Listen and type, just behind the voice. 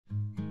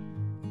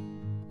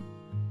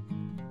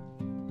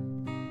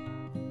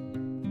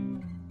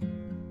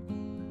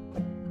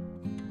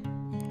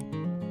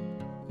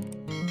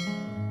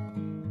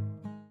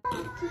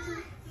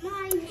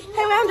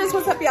Hey Rounders,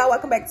 what's up y'all?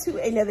 Welcome back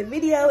to another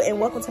video and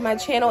welcome to my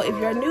channel. If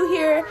you're new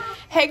here,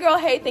 hey girl,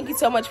 hey, thank you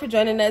so much for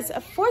joining us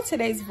for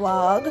today's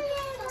vlog.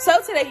 So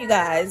today, you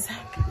guys,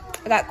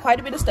 I got quite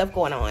a bit of stuff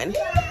going on.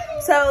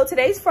 So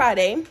today's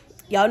Friday.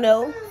 Y'all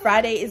know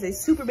Friday is a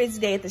super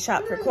busy day at the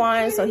shop for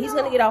Quan, so he's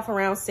gonna get off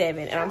around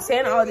 7. And I'm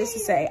saying all this to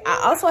say,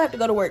 I also have to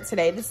go to work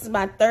today. This is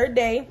my third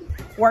day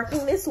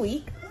working this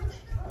week.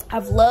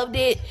 I've loved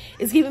it.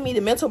 It's giving me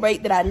the mental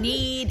break that I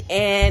need.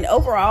 And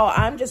overall,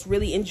 I'm just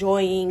really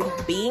enjoying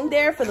being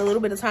there for the little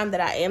bit of time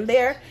that I am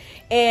there.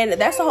 And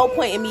that's the whole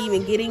point in me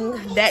even getting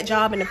that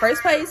job in the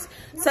first place.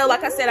 So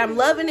like I said, I'm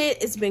loving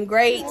it. It's been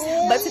great.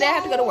 But today I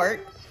have to go to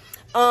work.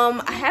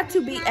 I have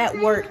to be at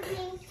work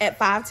at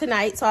 5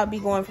 tonight. So I'll be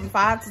going from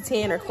 5 to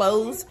 10 or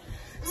close.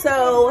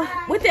 So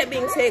with that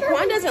being said,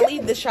 Quan doesn't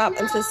leave the shop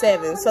until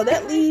 7. So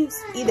that leaves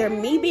either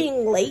me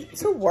being late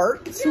to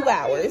work 2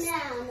 hours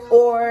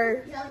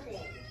or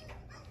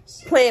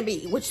plan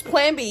B, which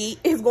plan B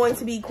is going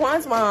to be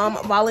Quan's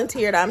mom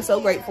volunteered. I'm so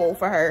grateful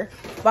for her.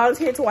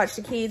 Volunteered to watch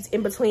the kids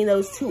in between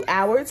those 2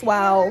 hours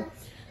while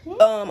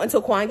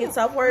until Quan gets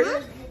off work.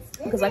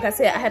 Because like I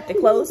said, I have to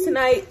close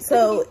tonight.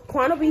 So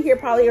Quan will be here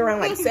probably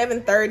around like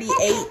 7:30,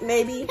 8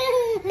 maybe.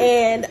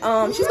 And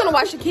she's gonna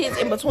watch the kids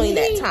in between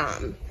that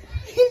time.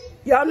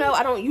 Y'all know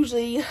I don't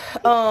usually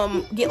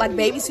get like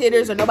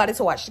babysitters or nobody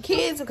to watch the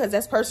kids because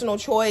that's personal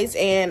choice,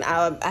 and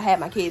I have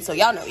my kids, so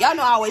y'all know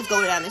I always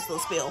go down this little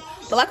spill.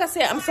 But like I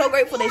said, I'm so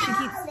grateful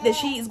that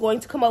she is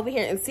going to come over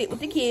here and sit with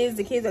the kids.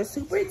 The kids are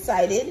super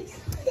excited.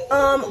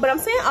 But I'm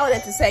saying all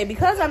that to say,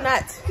 because I'm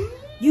not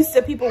used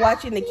to people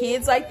watching the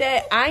kids like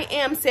that, I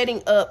am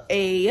setting up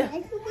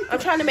I'm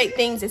trying to make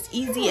things as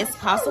easy as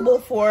possible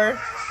for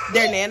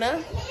their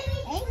Nana.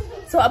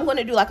 So I'm going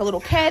to do like a little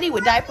caddy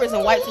with diapers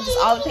and wipes and just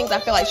all the things I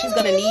feel like she's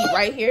going to need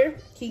right here.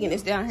 Keegan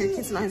is down here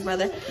kissing on his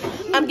brother.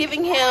 I'm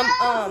giving him,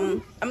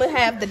 I'm going to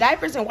have the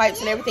diapers and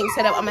wipes and everything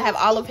set up. I'm going to have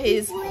all of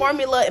his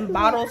formula and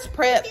bottles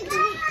prepped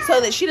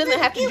so that she doesn't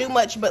have to do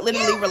much but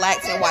literally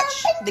relax and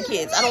watch the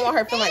kids. I don't want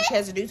her feeling like she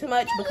has to do too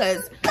much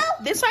because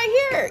this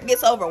right here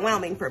gets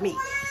overwhelming for me.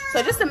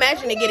 So just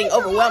imagine it getting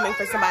overwhelming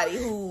for somebody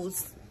who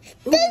these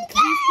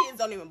kids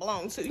don't even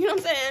belong to. You know what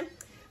I'm saying?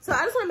 So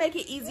I just want to make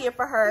it easier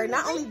for her.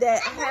 Not only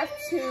that, I have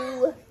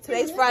to,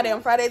 today's Friday. On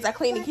Fridays, I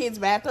clean the kids'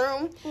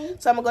 bathroom.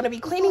 So I'm going to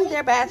be cleaning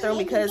their bathroom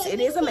because it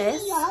is a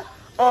mess.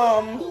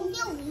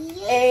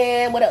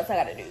 And what else I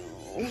got to do?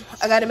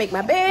 I got to make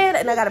my bed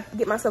and I got to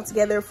get myself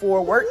together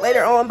for work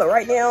later on. But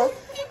right now,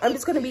 I'm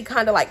just going to be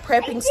kind of like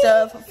prepping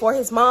stuff for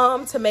his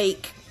mom to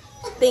make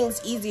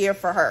things easier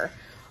for her.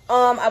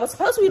 I was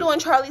supposed to be doing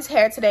Charlie's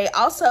hair today.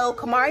 Also,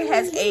 Kamari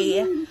has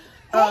a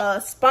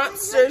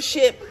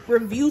sponsorship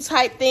review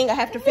type thing I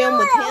have to film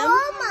with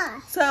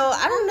him. So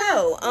I don't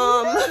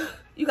know.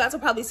 You guys will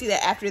probably see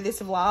that after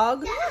this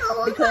vlog,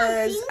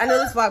 because I know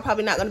this vlog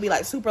probably not going to be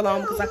like super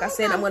long, because like I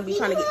said, I'm going to be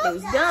trying to get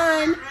things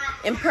done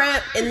and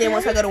prep, and then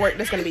once I go to work,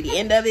 that's going to be the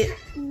end of it.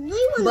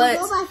 But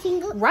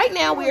right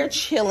now we are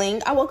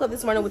chilling. I woke up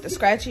this morning with the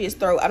scratchiest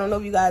throat. I don't know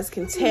if you guys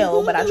can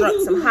tell, but I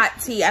drank some hot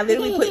tea. I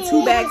literally put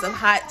 2 bags of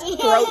hot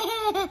throat.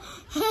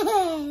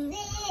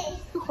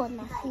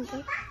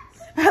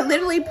 I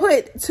literally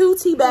put 2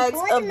 tea bags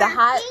of the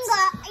hot,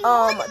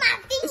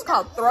 it's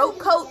called throat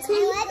coat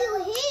tea,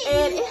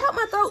 and it helped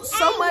my throat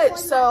so much.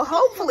 So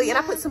hopefully, and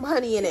I put some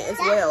honey in it as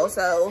well.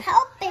 So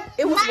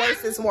it was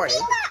worse this morning.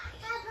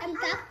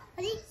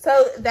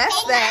 So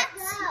that's that.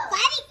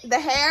 The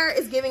hair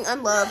is giving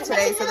unloved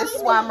today, so this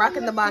is why I'm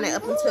rocking the bonnet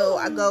up until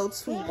I go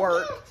to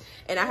work,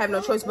 and I have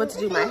no choice but to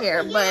do my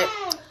hair. But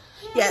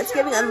yeah, it's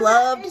giving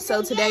unloved,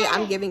 so today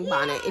I'm giving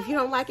bonnet. If you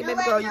don't like it,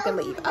 baby girl, you can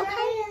leave.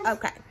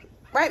 Okay.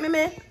 Right,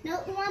 man? No,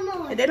 one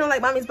more. If they don't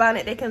like mommy's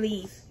bonnet, they can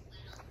leave.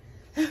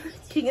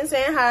 Keegan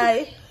saying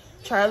hi.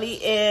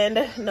 Charlie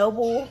and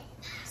Noble.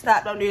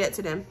 Stop, don't do that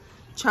to them.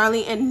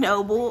 Charlie and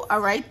Noble are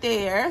right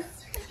there.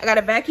 I got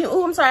to vacuum.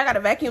 Oh, I'm sorry. I got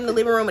to vacuum the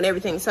living room and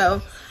everything.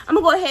 So I'm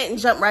going to go ahead and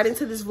jump right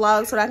into this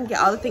vlog so that I can get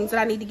all the things that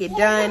I need to get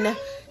done.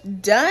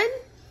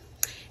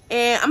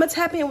 And I'm going to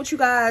tap in with you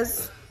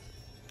guys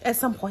at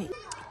some point.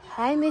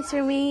 Hi,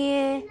 Mr.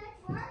 Man.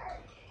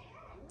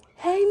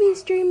 Hey,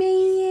 Mr.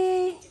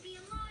 Man.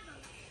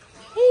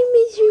 Hey,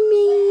 Mr.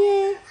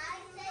 Mia.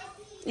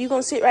 You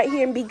gonna sit right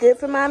here and be good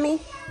for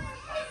mommy?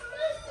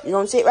 You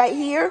gonna sit right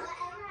here?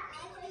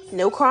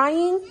 No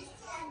crying?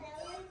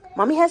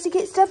 Mommy has to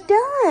get stuff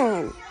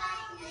done.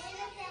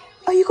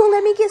 Are you gonna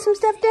let me get some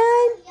stuff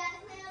done?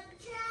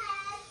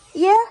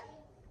 Yeah?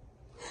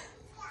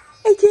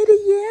 I did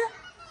it,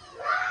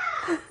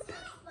 yeah?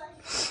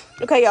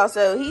 Okay, y'all,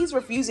 so he's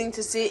refusing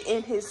to sit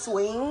in his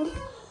swing,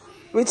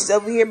 which is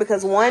over here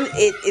because one,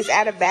 it is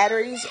out of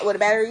batteries, the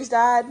batteries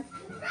died.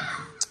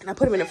 And I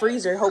put him in the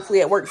freezer. Hopefully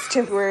it works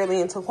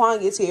temporarily until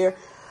Quan gets here.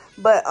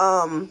 But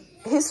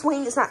his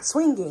swing is not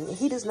swinging.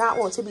 He does not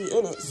want to be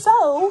in it.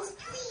 So,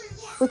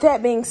 with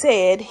that being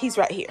said, he's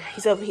right here.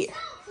 He's over here.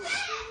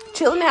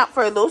 Chilling out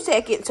for a little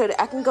second so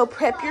that I can go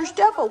prep your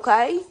stuff,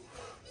 okay?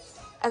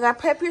 I got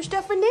to prep your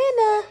stuff for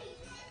Nana.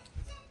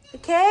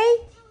 Okay?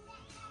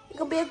 You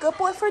gonna be a good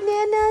boy for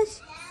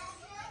Nana's?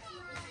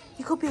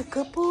 You gonna be a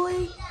good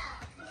boy?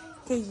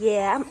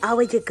 Yeah, I'm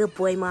always a good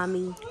boy,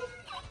 mommy.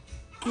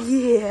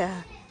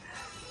 Yeah.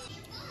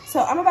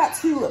 So I'm about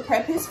to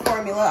prep his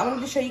formula. I'm going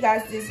to show you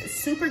guys this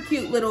super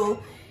cute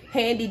little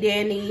handy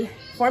dandy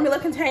formula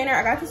container.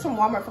 I got this from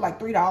Walmart for like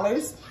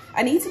 $3.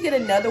 I need to get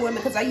another one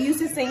because I use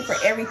this thing for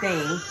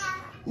everything.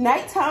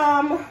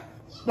 Nighttime,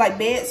 like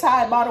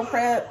bedside bottle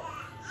prep,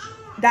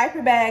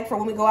 diaper bag for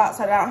when we go out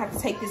so that I don't have to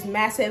take this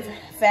massive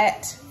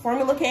fat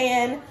formula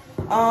can.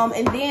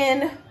 And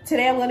then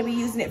today I'm going to be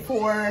using it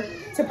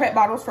to prep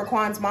bottles for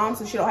Quan's mom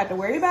so she don't have to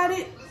worry about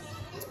it.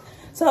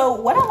 So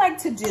what I like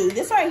to do,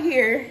 this right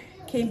here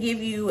can give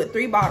you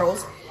 3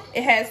 bottles.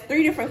 It has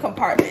 3 different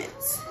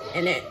compartments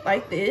in it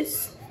like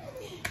this.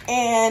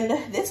 And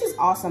this is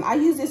awesome. I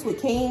use this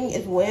with King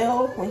as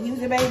well when he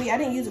was a baby. I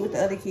didn't use it with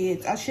the other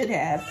kids. I should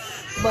have.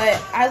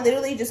 But I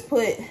literally just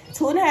put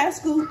 2.5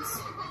 scoops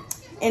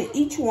in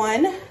each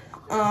one.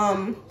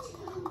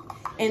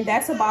 And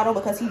that's a bottle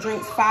because he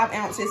drinks 5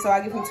 ounces. So I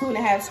give him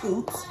 2.5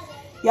 scoops.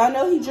 Y'all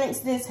know he drinks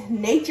this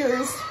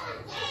Nature's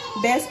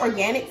Best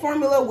Organic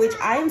formula, which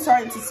I am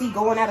starting to see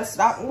going out of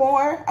stock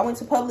more. I went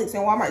to Publix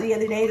and Walmart the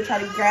other day to try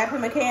to grab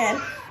him a can.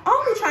 I'm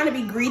only trying to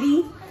be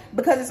greedy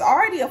because it's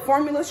already a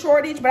formula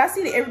shortage, but I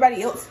see that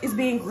everybody else is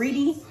being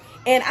greedy.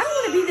 And I don't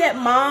want to be that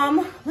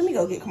mom. Let me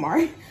go get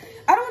Kamari.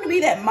 I don't want to be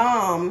that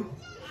mom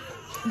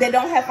that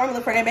don't have formula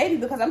for their baby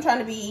because I'm trying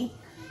to be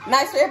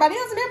nice to everybody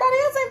else and everybody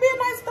else ain't being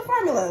nice to the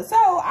formula.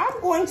 So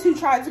I'm going to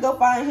try to go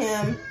find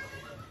him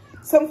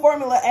some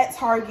formula at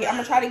Target. I'm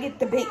gonna try to get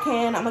the big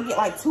can. I'm gonna get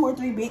like 2 or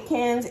 3 big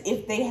cans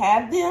if they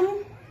have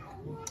them.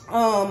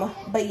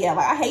 But yeah,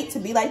 like I hate to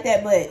be like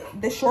that, but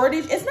the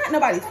shortage, it's not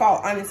nobody's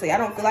fault, honestly. I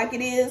don't feel like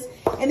it is.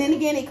 And then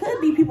again, it could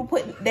be people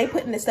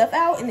putting the stuff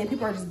out and then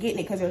people are just getting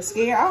it because they're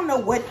scared. I don't know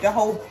what the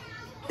whole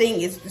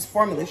thing is, this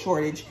formula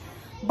shortage,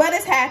 but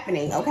it's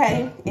happening,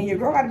 okay? And your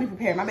girl gotta be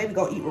prepared. My baby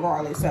gonna eat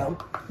regardless, so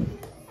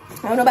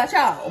I don't know about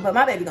y'all, but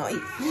my baby gonna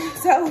eat.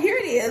 So here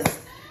it is.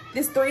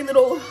 This 3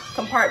 little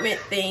compartment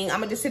thing. I'm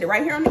gonna just sit it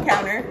right here on the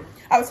counter.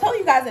 I was telling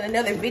you guys in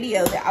another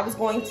video that I was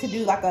going to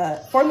do like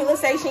a formula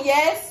station.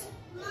 Yes?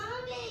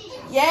 Mommy.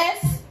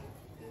 Yes?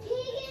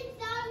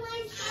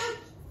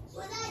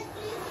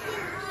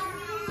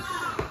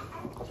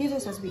 He's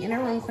supposed to be in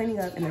her room cleaning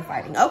up and they're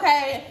fighting.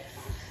 Okay.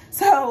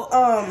 So,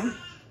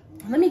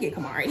 let me get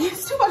Kamari.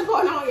 It's too much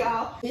going on,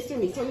 y'all. Mr.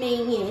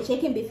 Man,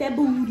 shaking big fat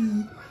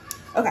booty.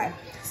 Okay.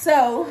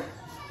 So,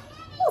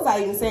 what was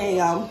I even saying,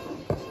 y'all?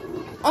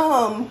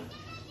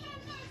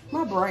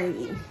 My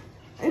brain,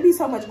 it be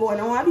so much going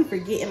on. I be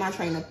forgetting my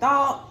train of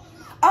thought.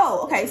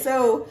 Oh, okay.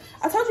 So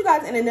I told you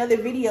guys in another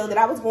video that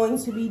I was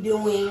going to be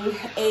doing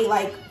a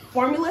like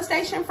formula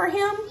station for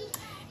him.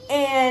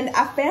 And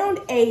I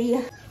found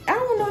I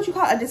don't know what you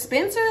call it, a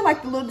dispenser,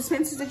 like the little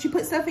dispensers that you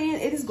put stuff in.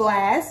 It is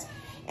glass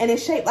and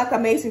it's shaped like a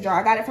mason jar.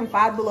 I got it from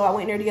Five Below. I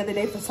went there the other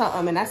day for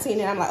something and I seen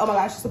it. I'm like, oh my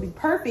gosh, this will be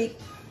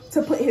perfect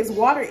to put his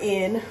water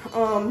in.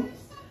 Why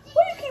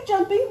you keep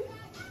jumping?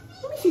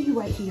 Let me see you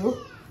right here.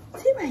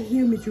 Sit right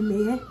here, Mr.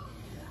 Man.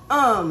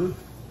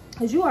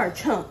 Cause you are a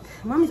chunk.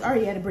 Mommy's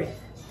already out of breath.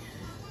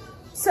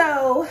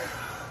 So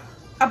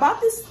I bought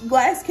this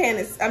glass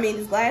this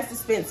glass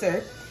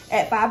dispenser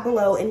at Five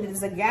Below, and it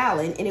is a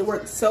gallon, and it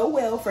worked so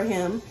well for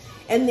him.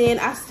 And then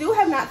I still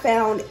have not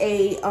found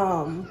a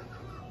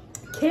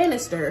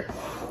canister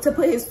to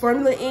put his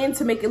formula in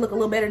to make it look a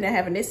little better than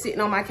having this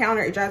sitting on my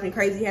counter. It drives me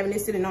crazy having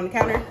this sitting on the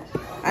counter.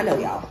 I know,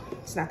 y'all,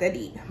 it's not that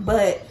deep,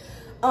 but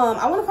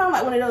I want to find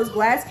like one of those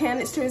glass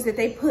canisters that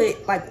they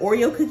put like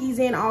Oreo cookies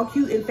in, all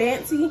cute and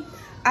fancy.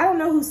 I don't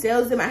know who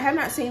sells them. I have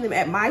not seen them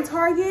at my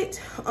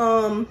Target.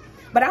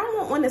 But I don't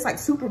want one that's like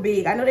super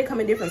big. I know they come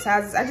in different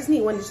sizes. I just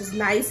need one that's just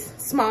nice,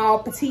 small,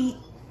 petite,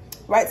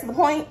 right to the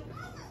point.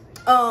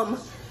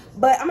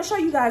 But I'm gonna show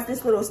you guys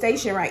this little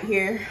station right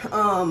here,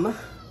 so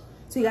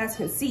you guys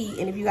can see.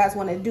 And if you guys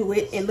want to do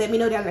it, and let me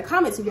know down in the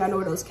comments if y'all know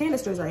where those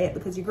canisters are at,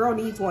 because your girl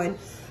needs one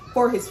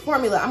for his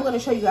formula. I'm gonna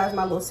show you guys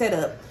my little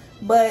setup.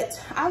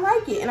 But I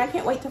like it, and I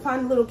can't wait to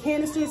find a little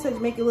canister to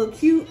make it look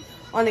cute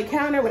on the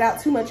counter without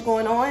too much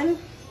going on.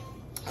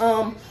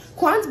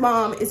 Quan's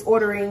mom is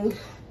ordering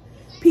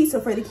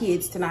pizza for the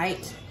kids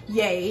tonight.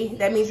 Yay.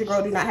 That means your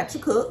girl do not have to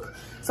cook,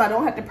 so I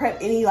don't have to prep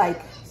any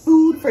like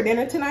food for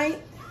dinner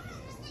tonight.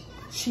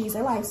 She's a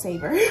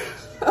lifesaver.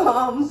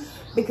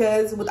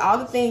 Because with all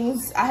the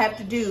things I have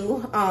to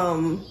do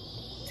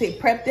to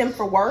prep them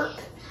for work,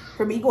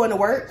 for me going to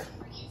work,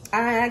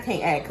 I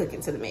can't add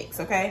cooking to the mix,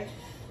 okay?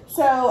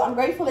 So I'm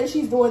grateful that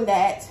she's doing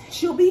that.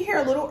 She'll be here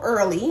a little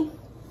early.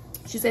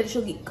 She said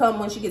she'll come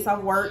when she gets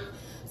off work.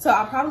 So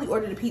I'll probably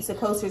order the pizza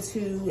closer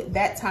to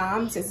that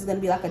time, since it's gonna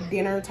be like a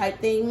dinner type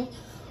thing.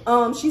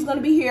 She's gonna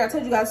be here, I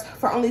told you guys,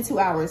 for only 2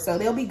 hours. So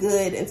they'll be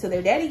good until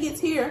their daddy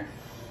gets here.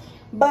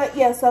 But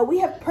yeah, so we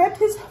have prepped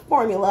his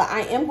formula.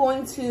 I am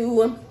going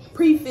to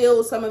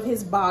pre-fill some of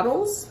his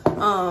bottles.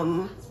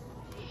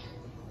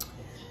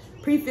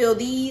 Pre-fill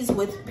these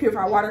with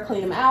purified water,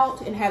 clean them out,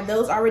 and have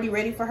those already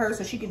ready for her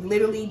so she could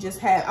literally just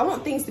have, I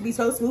want things to be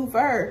so smooth for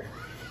her.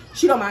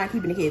 She don't mind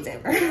keeping the kids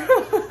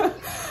ever.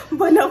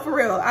 But no, for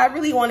real, I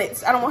really want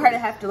it. I don't want her to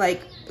have to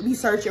like be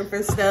searching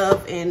for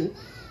stuff. And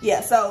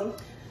yeah, so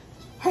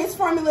his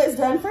formula is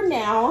done for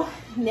now.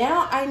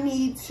 Now I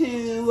need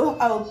to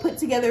put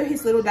together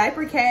his little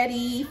diaper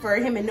caddy for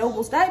him and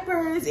Noble's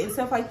diapers and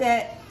stuff like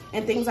that,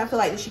 and things I feel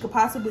like that she could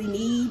possibly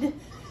need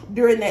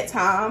during that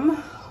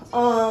time.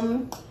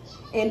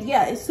 And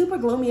yeah, it's super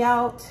gloomy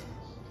out.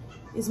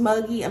 It's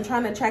muggy. I'm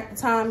trying to track the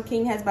time.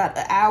 King has about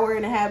an hour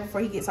and a half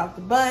before he gets off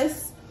the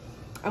bus.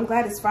 I'm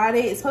glad it's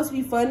Friday. It's supposed to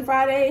be fun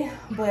Friday,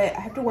 but I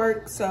have to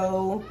work,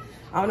 so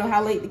I don't know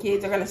how late the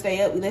kids are gonna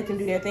stay up. We let them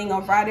do their thing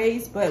on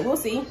Fridays, but we'll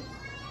see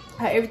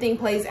how everything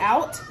plays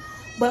out.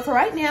 But for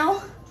right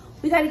now,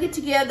 we gotta get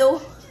together.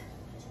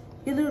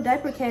 Your little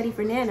diaper caddy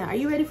for Nana. Are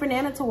you ready for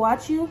Nana to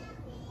watch you?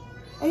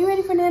 Are you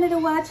ready for Nana to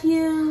watch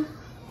you?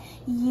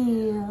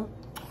 Yeah.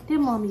 That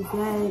mommy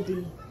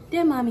daddy.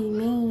 That mommy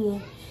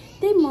man.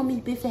 That mommy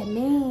biff at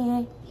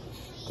man.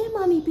 That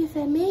mommy biff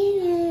at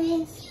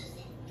man.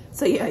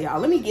 So yeah, y'all,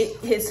 let me get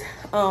his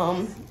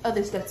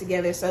other stuff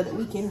together so that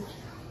we can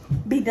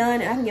be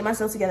done and I can get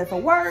myself together for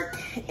work.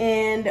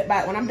 And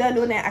when I'm done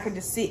doing that, I can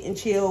just sit and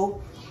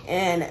chill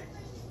and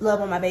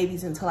love on my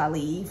babies until I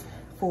leave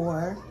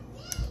for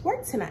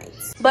work tonight.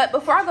 But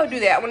before I go do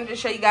that, I wanted to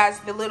show you guys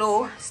the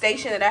little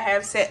station that I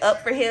have set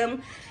up for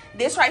him.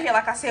 This right here,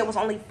 like I said, was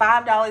only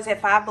 $5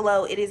 at Five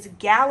Below. It is a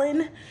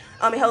gallon.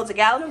 It holds a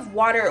gallon of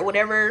water or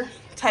whatever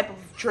type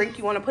of drink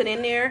you want to put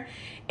in there.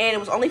 And it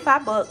was only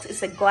 $5.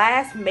 It's a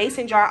glass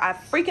mason jar. I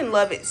freaking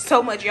love it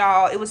so much,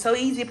 y'all. It was so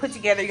easy to put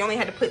together. You only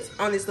had to put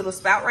on this little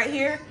spout right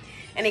here.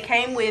 And it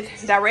came with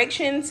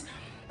directions.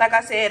 Like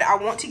I said, I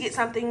want to get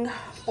something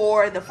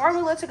for the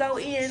formula to go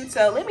in.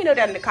 So let me know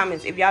down in the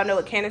comments if y'all know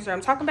what canister I'm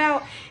talking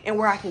about and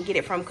where I can get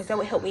it from, because that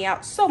would help me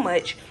out so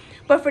much.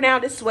 But for now,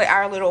 this is what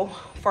our little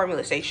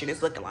formula station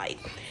is looking like.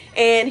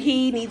 And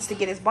he needs to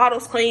get his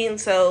bottles clean,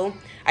 so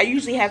I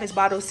usually have his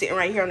bottles sitting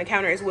right here on the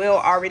counter as well,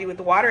 already with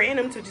the water in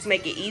them to just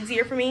make it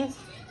easier for me.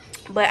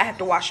 But I have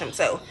to wash them,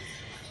 so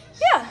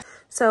yeah.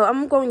 So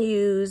I'm going to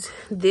use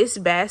this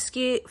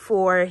basket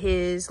for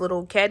his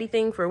little caddy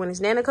thing for when his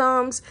Nana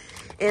comes.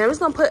 And I'm just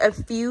going to put a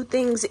few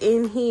things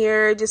in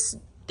here, just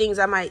things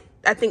I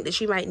think that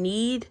she might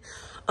need.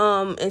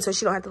 And so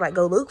she don't have to like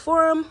go look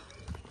for them.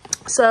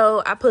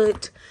 So I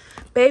put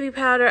baby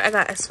powder. I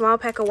got a small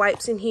pack of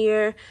wipes in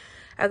here.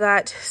 I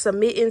got some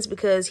mittens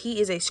because he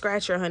is a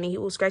scratcher, honey. He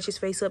will scratch his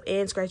face up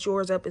and scratch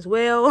yours up as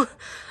well.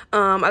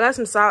 I got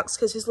some socks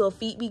because his little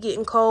feet be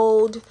getting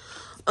cold.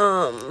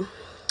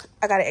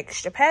 I got an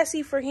extra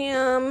passy for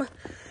him.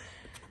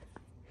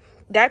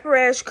 Diaper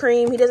rash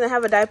cream. He doesn't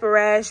have a diaper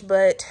rash,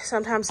 but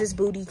sometimes his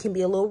booty can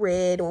be a little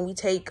red when we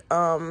take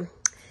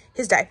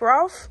his diaper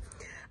off.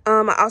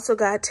 I also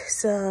got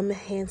some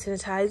hand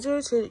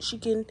sanitizer so that she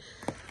can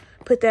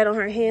put that on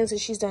her hands when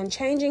she's done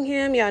changing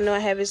him. Y'all know I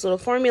have his little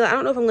formula. I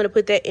don't know if I'm going to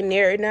put that in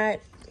there or not.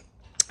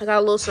 I got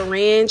a little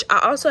syringe.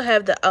 I also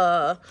have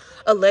the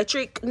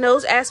electric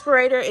nose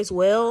aspirator as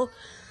well.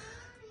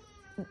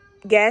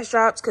 Gas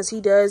drops because he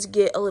does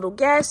get a little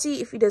gassy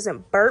if he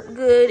doesn't burp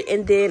good.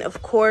 And then,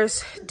 of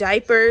course,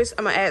 diapers.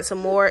 I'm going to add some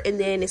more. And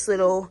then this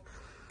little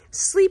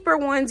sleeper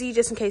onesie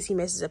just in case he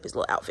messes up his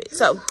little outfit.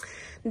 So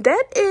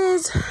that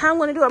is how I'm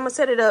going to do it. I'm going to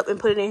set it up and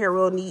put it in here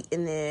real neat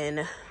and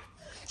then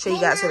show you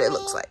guys what it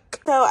looks like.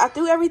 So I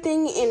threw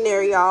everything in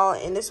there, y'all,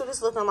 and this is what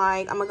it's looking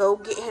like. I'm gonna go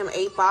get him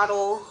a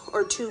bottle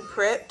or two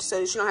prepped so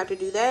that she don't have to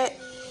do that.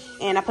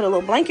 And I put a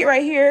little blanket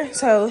right here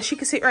so she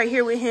can sit right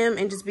here with him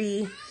and just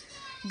be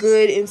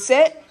good and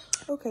set.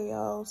 Okay,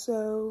 y'all,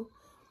 so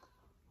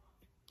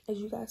as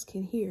you guys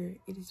can hear,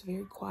 it is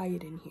very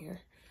quiet in here.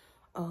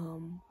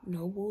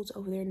 Noble's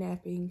over there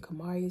napping.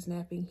 Kamari is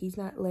napping. He's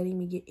not letting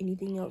me get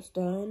anything else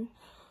done.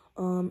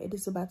 It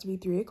is about to be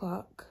 3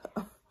 o'clock.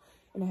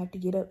 And I have to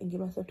get up and get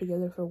myself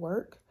together for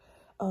work.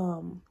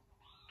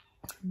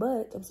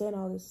 But I'm saying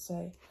all this to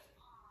say,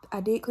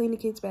 I did clean the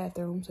kids'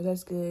 bathroom, so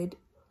that's good.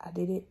 I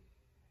did it.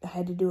 I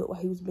had to do it while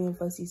he was being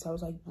fussy, so I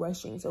was like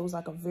rushing. So it was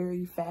like a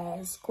very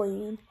fast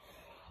clean.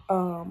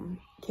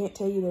 Can't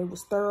tell you that it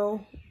was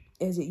thorough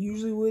as it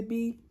usually would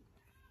be,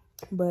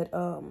 but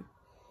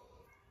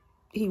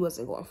he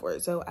wasn't going for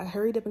it. So I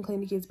hurried up and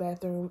cleaned the kids'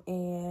 bathroom,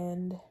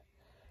 and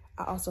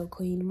I also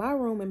cleaned my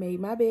room and made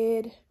my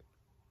bed.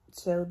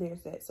 So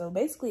there's that. So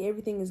basically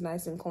everything is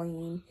nice and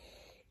clean.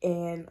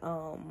 And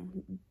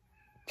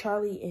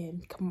Charlie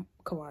and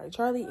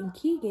Charlie and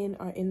Keegan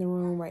are in the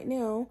room right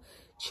now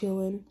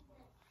chilling.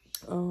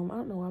 I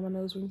don't know why my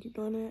nose ring keep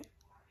doing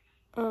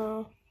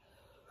that.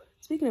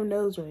 Speaking of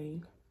nose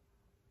ring,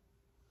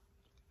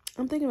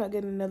 I'm thinking about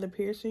getting another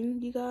piercing,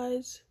 you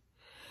guys.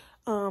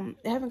 I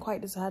haven't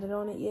quite decided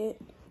on it yet,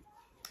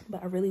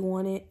 but I really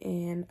want it,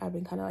 and I've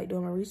been kind of like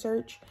doing my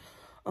research.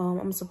 I'm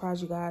gonna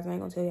surprise you guys. I ain't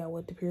gonna tell y'all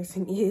what the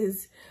piercing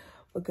is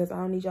because I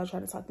don't need y'all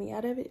trying to talk me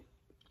out of it,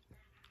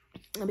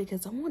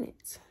 because I want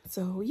it.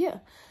 So yeah,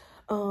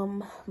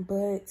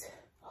 but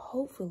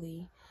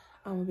hopefully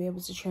I'm gonna be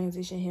able to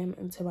transition him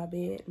into my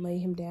bed, lay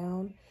him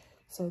down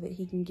so that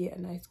he can get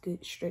a nice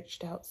good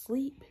stretched out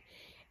sleep.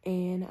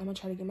 And I'm gonna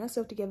try to get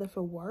myself together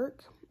for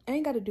work. I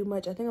ain't got to do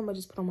much. I think I'm gonna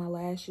just put on my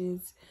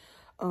lashes.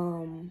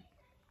 I'm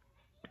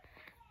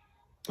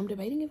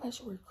debating if I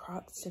should wear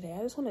Crocs today.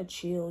 I just want to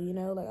chill, you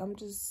know, like I'm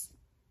just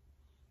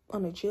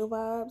on the chill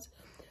vibes.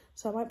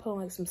 So I might put on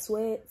like some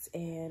sweats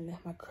and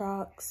my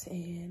Crocs,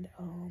 and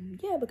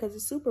yeah, because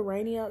it's super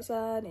rainy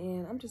outside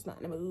and I'm just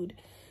not in the mood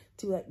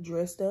to be like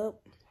dressed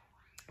up.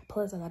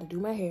 Plus I got to do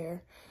my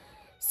hair.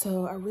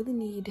 So I really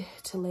need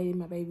to lay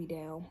my baby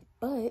down,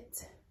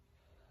 but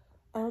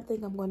I don't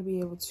think I'm going to be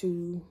able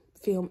to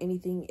film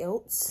anything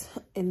else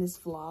in this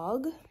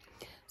vlog.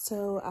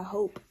 So I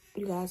hope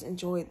you guys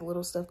enjoyed the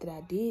little stuff that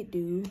I did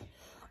do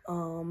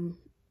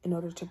in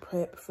order to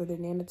prep for the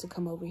Nana to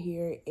come over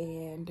here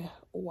and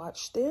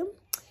watch them.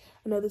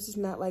 I know this is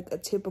not like a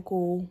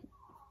typical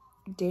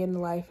day in the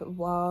life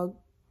vlog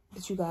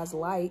that you guys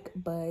like,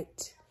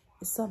 but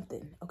it's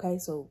something, okay?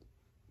 So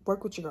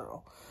work with your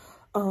girl.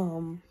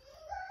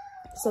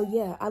 So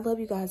yeah, I love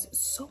you guys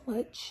so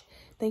much.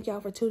 Thank y'all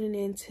for tuning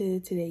in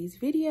to today's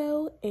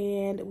video,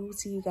 and we will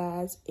see you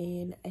guys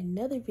in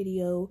another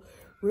video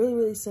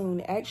really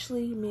soon.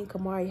 Actually, me and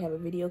Kamari have a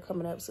video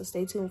coming up, so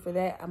stay tuned for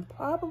that. I'm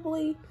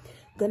probably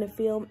gonna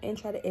film and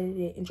try to edit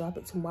it and drop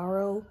it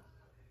tomorrow.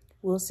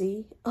 We'll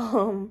see.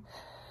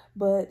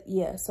 But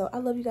yeah, so I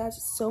love you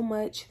guys so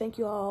much. Thank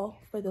you all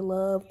for the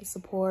love, the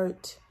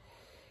support,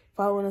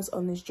 following us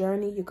on this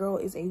journey. Your girl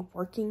is a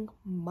working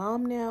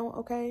mom now,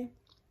 okay?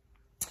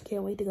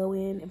 Can't wait to go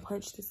in and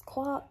punch this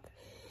clock.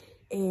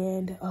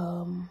 And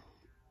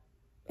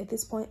at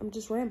this point, I'm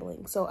just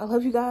rambling. So I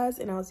love you guys,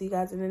 and I'll see you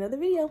guys in another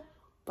video.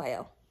 Bye,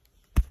 y'all.